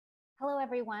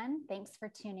everyone. Thanks for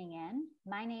tuning in.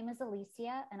 My name is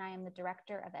Alicia, and I am the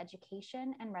Director of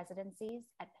Education and Residencies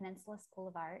at Peninsula School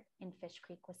of Art in Fish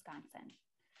Creek, Wisconsin.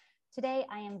 Today,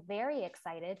 I am very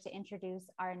excited to introduce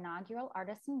our inaugural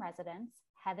Artists in Residence,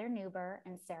 Heather Nuber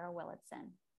and Sara Willadsen.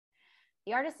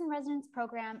 The Artists in Residence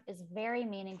program is very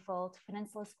meaningful to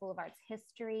Peninsula School of Art's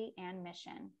history and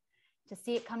mission. To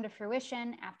see it come to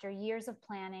fruition after years of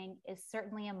planning is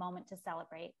certainly a moment to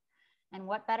celebrate. And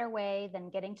what better way than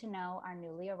getting to know our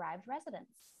newly arrived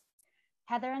residents?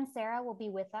 Heather and Sara will be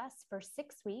with us for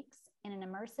 6 weeks in an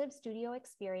immersive studio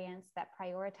experience that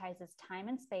prioritizes time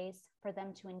and space for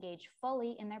them to engage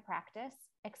fully in their practice,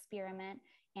 experiment,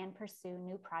 and pursue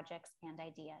new projects and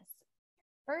ideas.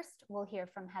 First, we'll hear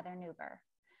from Heather Nuber.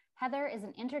 Heather is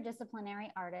an interdisciplinary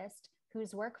artist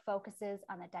whose work focuses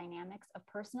on the dynamics of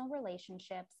personal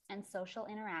relationships and social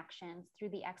interactions through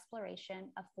the exploration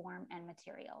of form and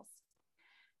materials.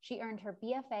 She earned her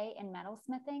BFA in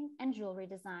metalsmithing and jewelry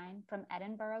design from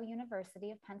Edinburgh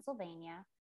University of Pennsylvania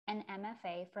and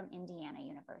MFA from Indiana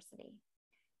University.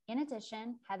 In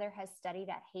addition, Heather has studied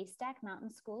at Haystack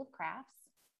Mountain School of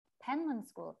Crafts, Penland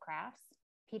School of Crafts,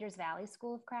 Peters Valley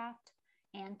School of Craft,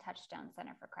 and Touchstone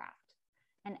Center for Craft.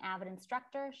 An avid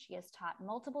instructor, she has taught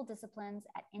multiple disciplines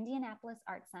at Indianapolis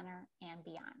Art Center and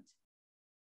beyond.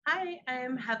 Hi,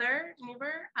 I'm Heather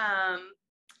Nuber.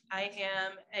 I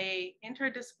am an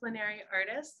interdisciplinary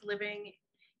artist living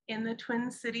in the Twin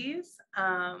Cities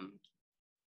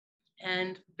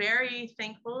and very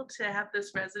thankful to have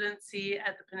this residency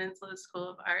at the Peninsula School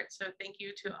of Art. So thank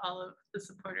you to all of the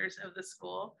supporters of the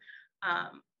school.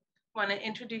 Want to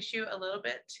introduce you a little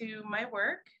bit to my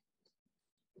work.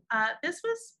 This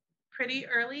was pretty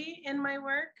early in my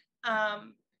work,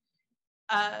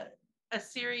 a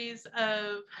series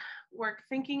of work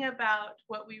thinking about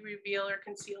what we reveal or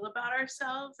conceal about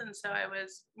ourselves. And so I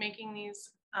was making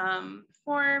these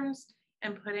forms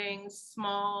and putting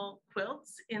small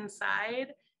quilts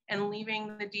inside and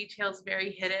leaving the details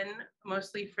very hidden,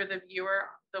 mostly for the viewer,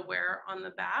 the wearer on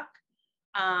the back.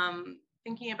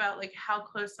 Thinking about like how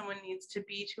close someone needs to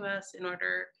be to us in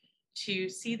order to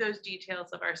see those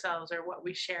details of ourselves or what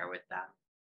we share with them.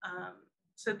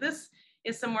 So this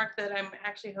is some work that I'm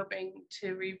actually hoping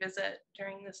to revisit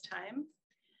during this time.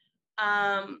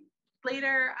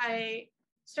 Later, I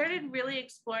started really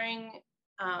exploring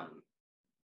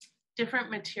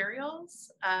different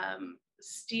materials,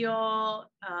 steel,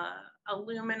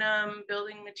 aluminum,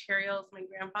 building materials. My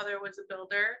grandfather was a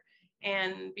builder,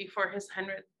 and before his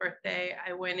 100th birthday,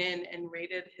 I went in and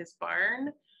raided his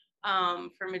barn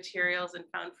for materials and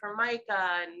found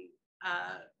formica and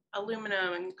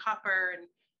aluminum and copper and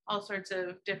all sorts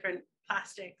of different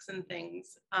plastics and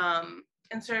things,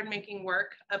 and started making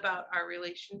work about our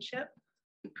relationship.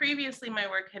 Previously, my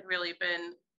work had really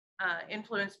been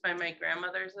influenced by my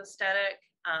grandmother's aesthetic.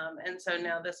 And so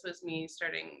now this was me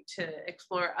starting to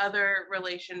explore other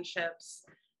relationships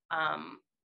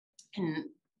and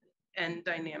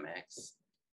dynamics.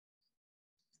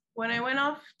 When I went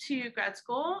off to grad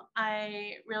school,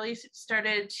 I really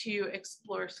started to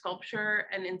explore sculpture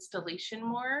and installation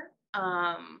more.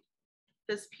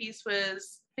 This piece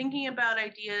was thinking about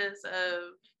ideas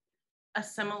of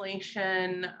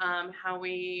assimilation, how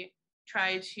we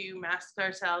try to mask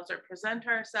ourselves or present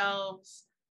ourselves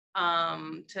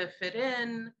to fit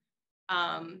in,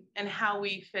 and how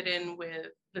we fit in with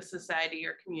the society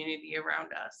or community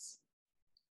around us.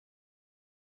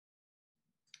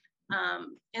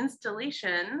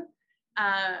 Installation,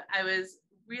 I was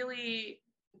really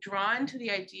drawn to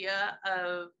the idea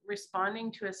of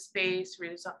responding to a space,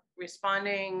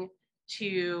 responding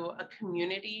to a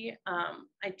community.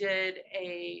 I did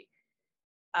a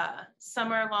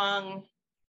summer-long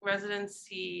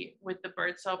residency with the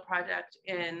Birdsall Project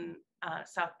in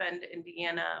South Bend,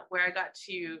 Indiana, where I got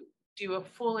to do a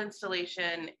full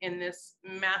installation in this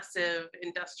massive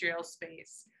industrial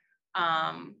space,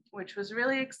 which was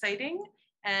really exciting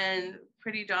and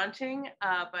pretty daunting,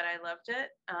 but I loved it.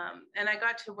 And I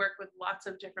got to work with lots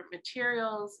of different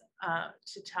materials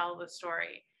to tell the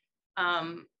story.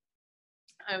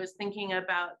 I was thinking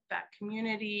about that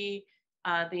community,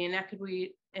 the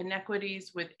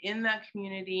inequities within that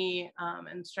community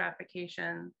and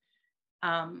stratification,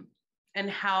 and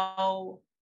how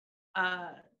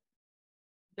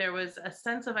there was a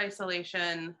sense of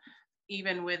isolation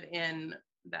even within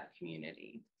that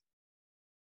community.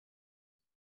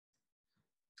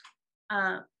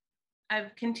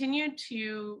 I've continued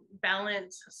to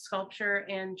balance sculpture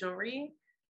and jewelry,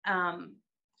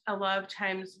 a lot of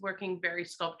times working very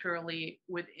sculpturally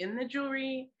within the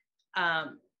jewelry,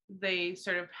 they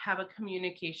sort of have a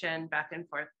communication back and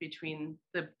forth between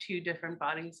the two different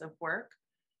bodies of work.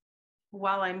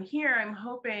 While I'm here, I'm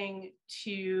hoping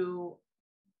to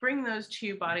bring those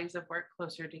two bodies of work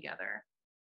closer together.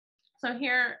 So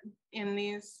here in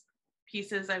these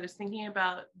pieces, I was thinking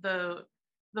about the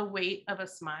weight of a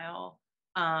smile,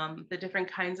 the different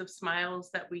kinds of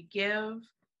smiles that we give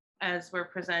as we're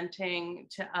presenting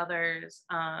to others.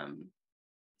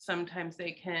 Sometimes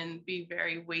they can be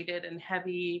very weighted and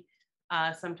heavy,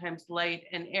 sometimes light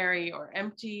and airy or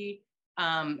empty,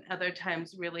 other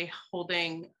times really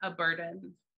holding a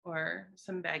burden or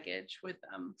some baggage with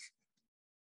them.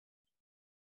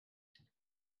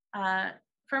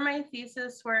 For my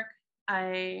thesis work,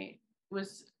 I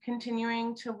was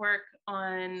continuing to work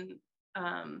on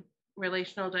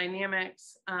relational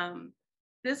dynamics.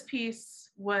 This piece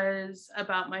was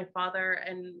about my father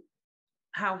and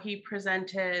how he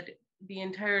presented the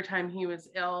entire time he was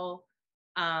ill.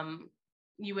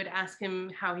 You would ask him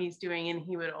how he's doing, and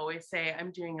he would always say,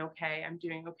 "I'm doing okay, I'm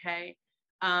doing okay."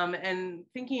 And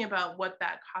thinking about what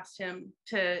that cost him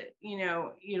to,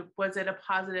 was it a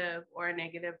positive or a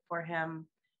negative for him?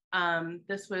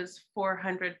 This was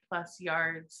 400 plus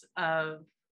yards of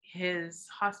his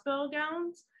hospital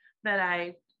gowns that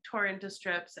I tore into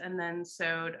strips and then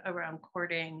sewed around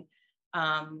cording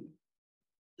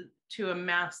to a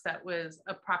mass that was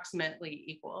approximately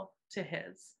equal to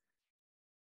his.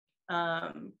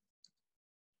 And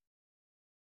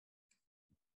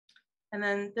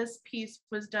then this piece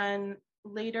was done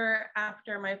later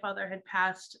after my father had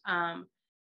passed,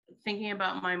 thinking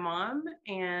about my mom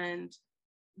and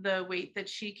the weight that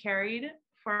she carried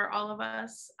for all of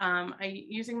us.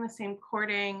 Using the same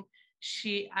cording,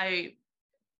 I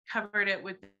covered it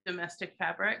with domestic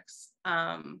fabrics,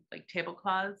 like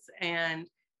tablecloths, and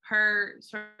her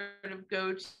sort of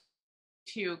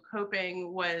go-to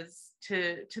coping was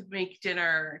to make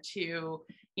dinner, to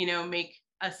make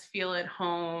us feel at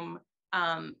home,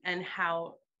 and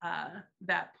how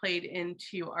that played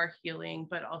into our healing,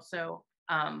 but also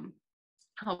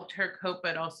helped her cope,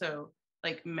 but also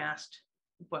like masked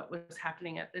what was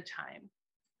happening at the time.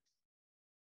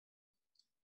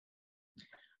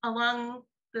 Along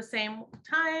the same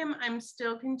time, I'm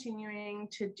still continuing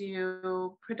to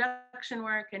do production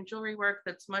work and jewelry work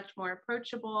that's much more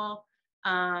approachable.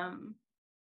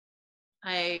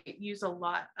 I use a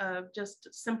lot of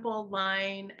just simple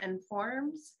line and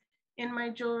forms in my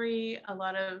jewelry, a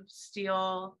lot of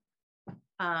steel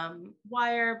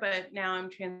wire, but now I'm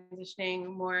transitioning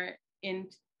more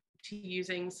into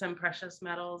using some precious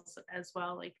metals as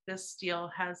well. Like this steel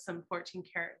has some 14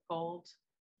 karat gold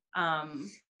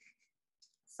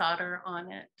solder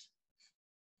on it.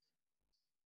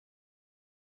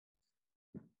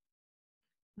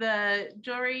 The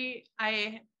jewelry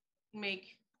I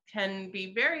make can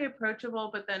be very approachable,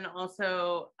 but then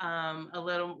also a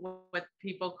little what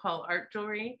people call art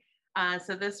jewelry.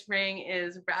 So this ring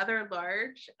is rather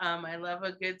large. I love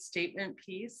a good statement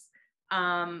piece.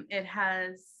 It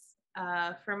has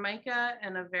formica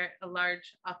and a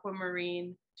large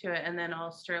aquamarine to it, and then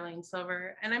all sterling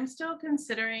silver. And I'm still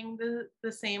considering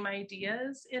the same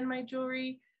ideas in my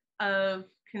jewelry of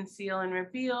conceal and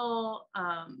reveal,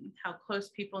 how close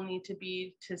people need to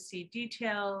be to see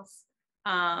details,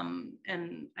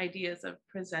 and ideas of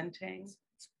presenting.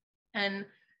 And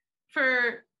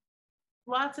for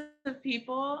lots of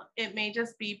people, it may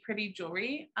just be pretty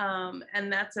jewelry,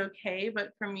 and that's okay.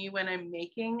 But for me, when I'm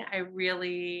making, I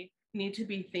really need to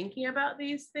be thinking about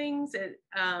these things.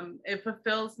 It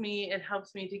fulfills me. It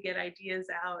helps me to get ideas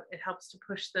out. It helps to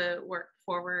push the work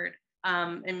forward,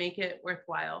 and make it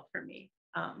worthwhile for me.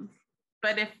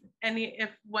 But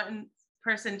if one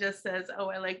person just says, "Oh,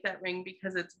 I like that ring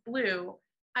because it's blue,"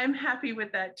 I'm happy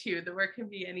with that too. The work can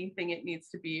be anything it needs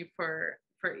to be for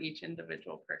each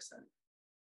individual person.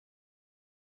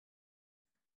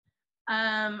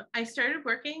 I started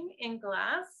working in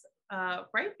glass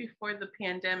right before the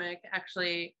pandemic,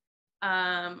 actually,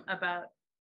 about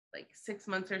like 6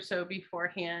 months or so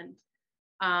beforehand,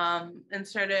 and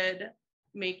started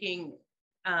making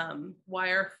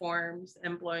wire forms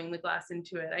and blowing the glass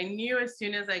into it. I knew as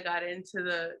soon as I got into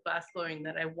the glass blowing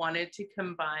that I wanted to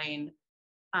combine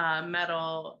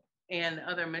metal and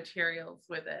other materials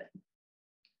with it.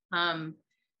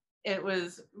 It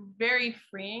was very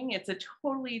freeing. It's a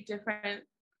totally different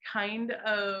kind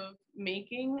of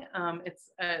making.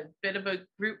 It's a bit of a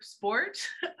group sport.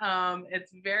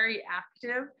 It's very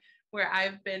active, where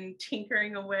I've been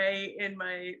tinkering away in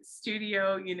my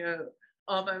studio,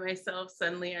 all by myself.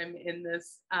 Suddenly I'm in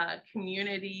this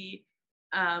community,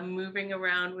 moving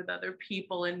around with other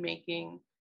people and making.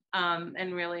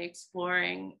 and really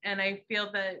exploring. And I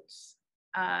feel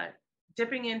that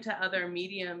dipping into other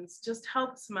mediums just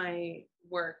helps my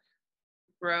work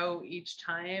grow each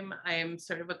time. I am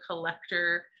sort of a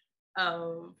collector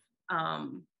of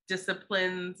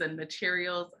disciplines and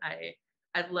materials. I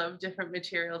love different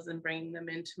materials and bringing them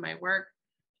into my work.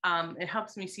 It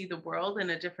helps me see the world in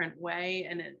a different way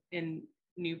and in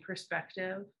new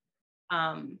perspective.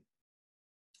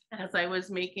 As I was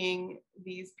making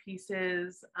these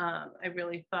pieces, I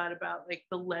really thought about like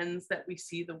the lens that we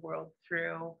see the world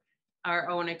through, our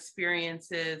own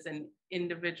experiences and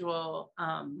individual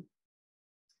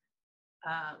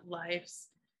lives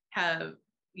have,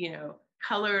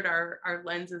 colored our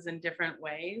lenses in different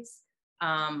ways.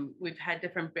 We've had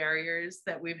different barriers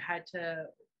that we've had to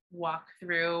walk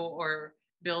through or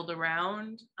build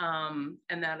around, and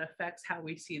that affects how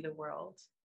we see the world.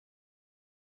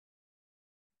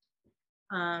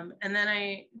 And then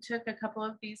I took a couple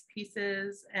of these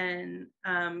pieces and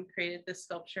created the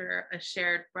sculpture, A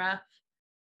Shared Breath.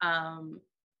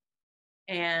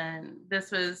 And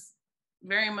this was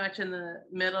very much in the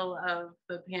middle of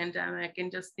the pandemic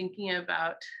and just thinking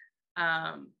about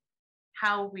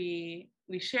how we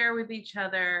share with each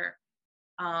other,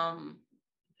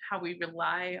 how we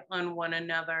rely on one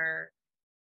another,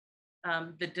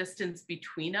 the distance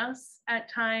between us at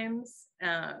times,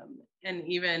 and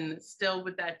even still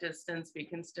with that distance, we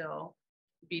can still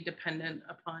be dependent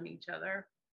upon each other.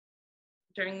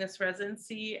 During this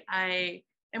residency, I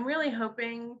am really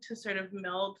hoping to sort of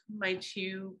meld my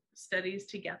two studies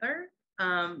together,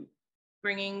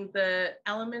 bringing the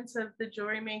elements of the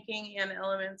jewelry making and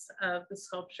elements of the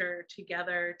sculpture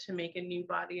together to make a new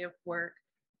body of work,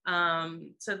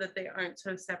 so that they aren't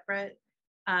so separate.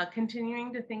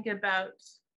 Continuing to think about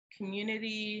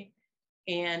community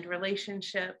and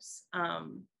relationships,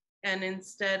 and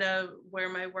instead of where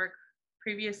my work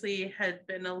previously had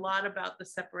been a lot about the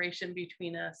separation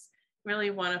between us,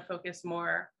 really want to focus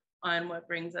more on what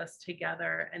brings us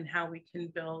together and how we can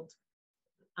build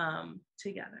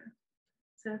together.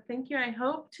 So thank you. I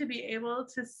hope to be able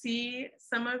to see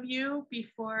some of you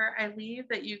before I leave,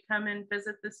 that you come and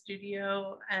visit the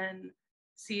studio and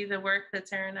see the work that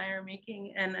Sara and I are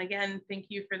making. And again, thank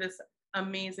you for this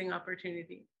amazing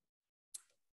opportunity.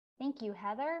 Thank you,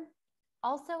 Heather.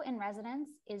 Also in residence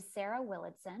is Sara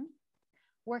Willadsen.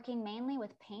 Working mainly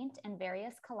with paint and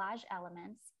various collage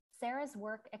elements, Sara's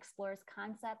work explores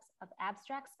concepts of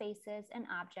abstract spaces and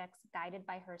objects guided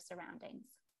by her surroundings.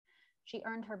 She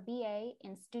earned her BA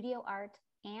in Studio Art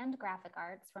and Graphic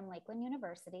Arts from Lakeland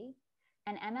University,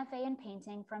 and MFA in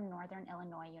Painting from Northern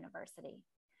Illinois University.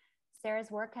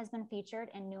 Sara's work has been featured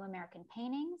in New American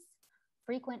Paintings,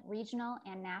 frequent regional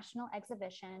and national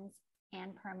exhibitions,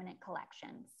 and permanent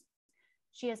collections.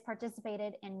 She has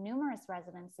participated in numerous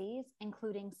residencies,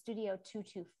 including Studio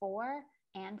 224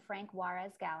 and Frank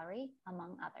Juarez Gallery,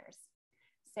 among others.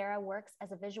 Sara works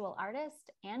as a visual artist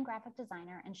and graphic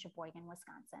designer in Sheboygan,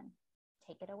 Wisconsin.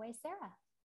 Take it away, Sara.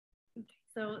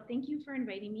 So thank you for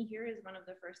inviting me here as one of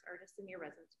the first artists in your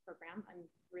residency program. I'm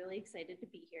really excited to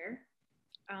be here.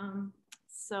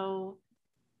 So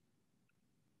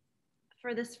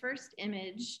for this first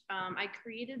image, I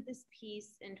created this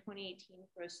piece in 2018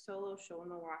 for a solo show in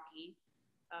Milwaukee.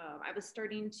 I was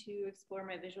starting to explore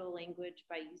my visual language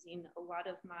by using a lot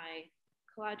of my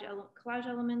collage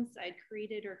elements I'd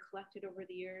created or collected over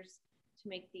the years to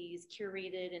make these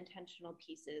curated, intentional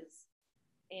pieces.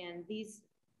 And these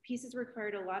pieces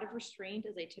required a lot of restraint,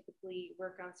 as I typically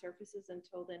work on surfaces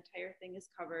until the entire thing is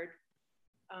covered.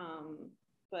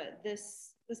 But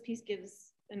this piece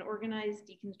gives an organized,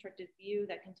 deconstructed view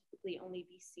that can typically only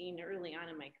be seen early on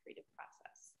in my creative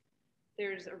process.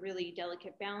 There's a really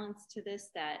delicate balance to this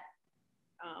that,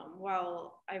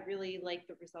 while I really like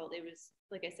the result, it was,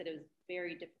 like I said, it was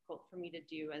very difficult for me to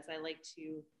do, as I like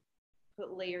to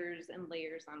put layers and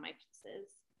layers on my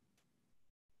pieces.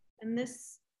 And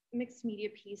this mixed media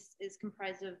piece is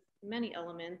comprised of many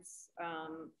elements,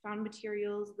 found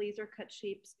materials, laser cut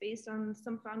shapes based on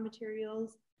some found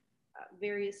materials,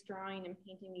 various drawing and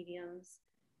painting mediums.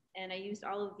 And I used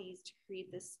all of these to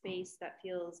create this space that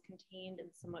feels contained and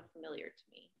somewhat familiar to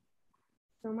me.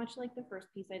 So much like the first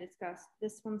piece I discussed,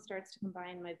 this one starts to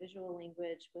combine my visual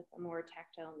language with a more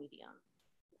tactile medium.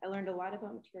 I learned a lot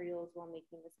about materials while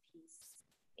making this piece,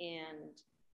 and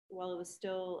while it was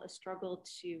still a struggle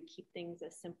to keep things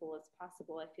as simple as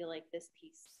possible, I feel like this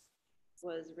piece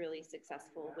was really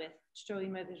successful with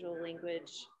showing my visual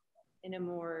language in a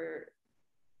more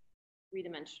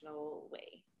three-dimensional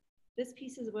way. This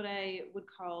piece is what I would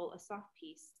call a soft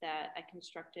piece that I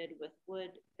constructed with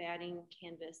wood, batting,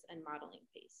 canvas, and modeling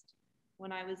paste.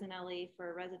 When I was in LA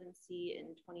for a residency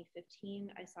in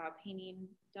 2015, I saw a painting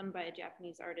done by a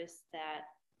Japanese artist that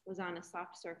was on a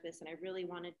soft surface, and I really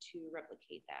wanted to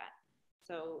replicate that.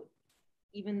 So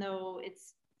even though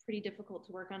it's pretty difficult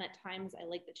to work on at times, I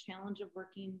like the challenge of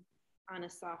working on a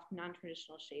soft,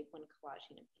 non-traditional shape when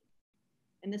collaging a paint.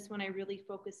 And this one I really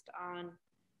focused on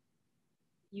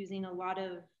using a lot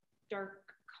of dark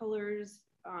colors,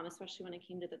 especially when it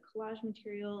came to the collage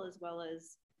material, as well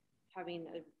as having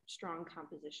a strong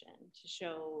composition to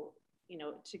show,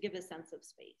 to give a sense of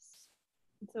space.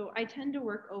 And so I tend to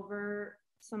work over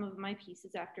some of my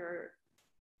pieces after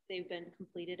they've been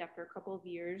completed after a couple of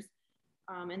years.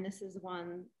 And this is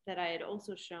one that I had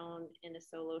also shown in a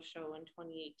solo show in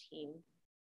 2018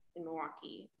 in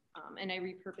Milwaukee. And I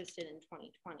repurposed it in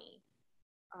 2020.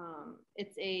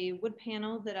 It's a wood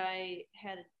panel that I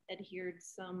had adhered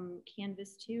some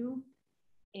canvas to.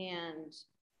 And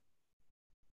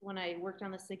when I worked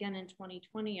on this again in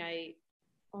 2020, I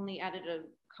only added a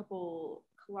couple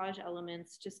collage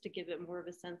elements just to give it more of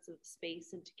a sense of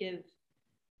space and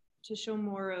to show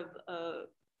more of a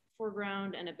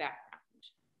foreground and a background.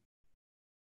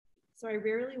 So I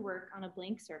rarely work on a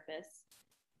blank surface,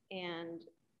 and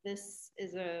this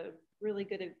is a really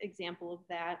good example of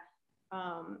that.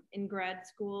 In grad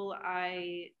school,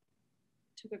 I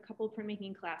took a couple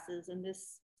printmaking classes, and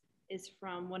this is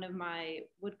from one of my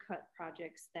woodcut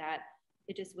projects that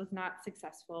it just was not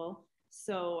successful.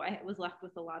 So I was left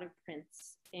with a lot of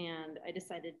prints, and I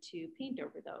decided to paint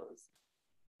over those.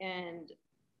 And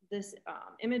this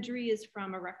imagery is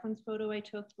from a reference photo I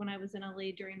took when I was in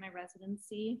LA during my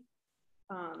residency.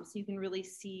 So you can really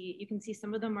see,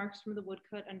 some of the marks from the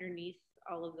woodcut underneath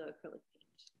all of the acrylic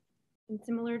paint. And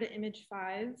similar to image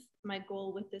 5, my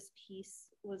goal with this piece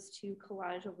was to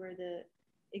collage over the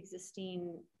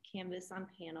existing canvas on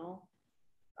panel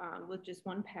with just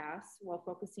one pass, while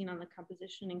focusing on the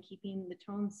composition and keeping the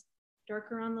tones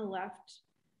darker on the left,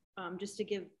 just to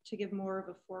give more of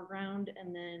a foreground,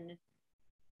 and then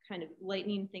kind of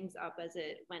lightening things up as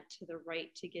it went to the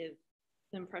right to give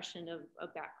the impression of a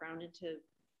background and to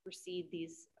perceive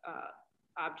these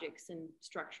objects and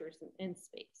structures in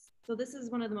space. So this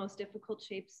is one of the most difficult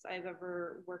shapes I've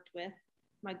ever worked with.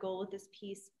 My goal with this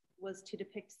piece was to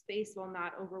depict space while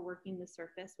not overworking the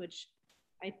surface, which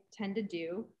I tend to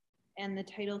do. And the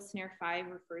title Snare 5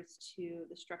 refers to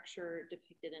the structure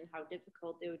depicted and how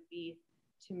difficult it would be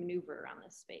to maneuver around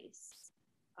this space.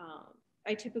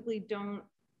 I typically don't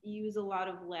use a lot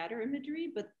of ladder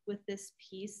imagery, but with this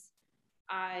piece,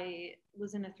 I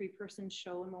was in a 3-person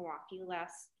show in Milwaukee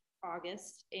last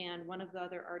August, and one of the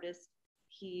other artists,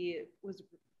 he was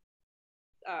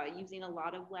using a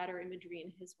lot of ladder imagery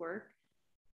in his work.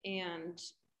 And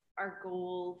our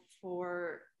goal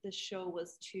for the show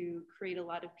was to create a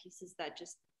lot of pieces that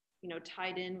just,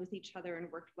 tied in with each other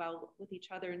and worked well with each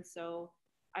other. And so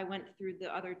I went through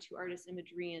the other 2 artists'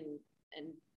 imagery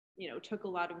and took a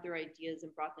lot of their ideas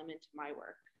and brought them into my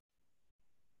work.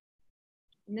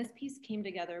 And this piece came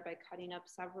together by cutting up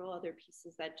several other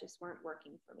pieces that just weren't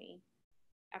working for me.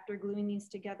 After gluing these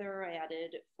together, I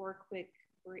added 4 quick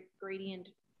gradient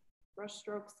brush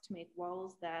strokes to make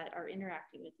walls that are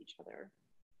interacting with each other.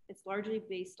 It's largely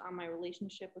based on my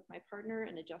relationship with my partner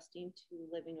and adjusting to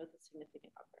living with a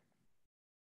significant other.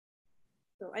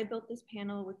 So I built this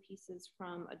panel with pieces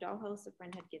from a dollhouse a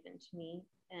friend had given to me,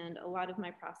 and a lot of my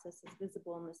process is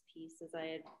visible in this piece, as I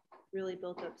had really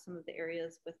built up some of the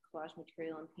areas with collage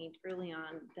material and paint early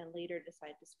on, then later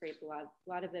decided to scrape a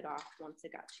lot of it off once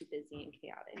it got too busy and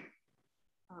chaotic.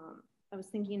 I was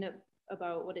thinking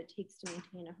about what it takes to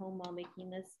maintain a home while making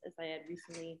this, as I had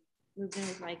recently moved in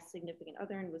with my significant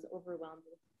other and was overwhelmed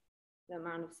with the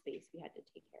amount of space we had to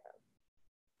take care of.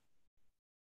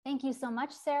 Thank you so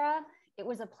much, Sarah. It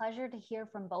was a pleasure to hear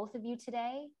from both of you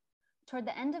today. Toward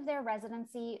the end of their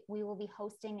residency, we will be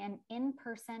hosting an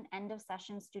in-person end of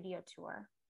session studio tour.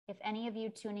 If any of you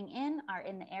tuning in are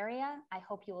in the area, I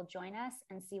hope you will join us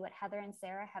and see what Heather and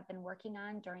Sarah have been working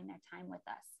on during their time with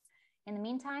us. In the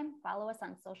meantime, follow us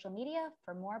on social media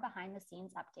for more behind the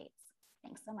scenes updates.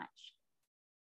 Thanks so much.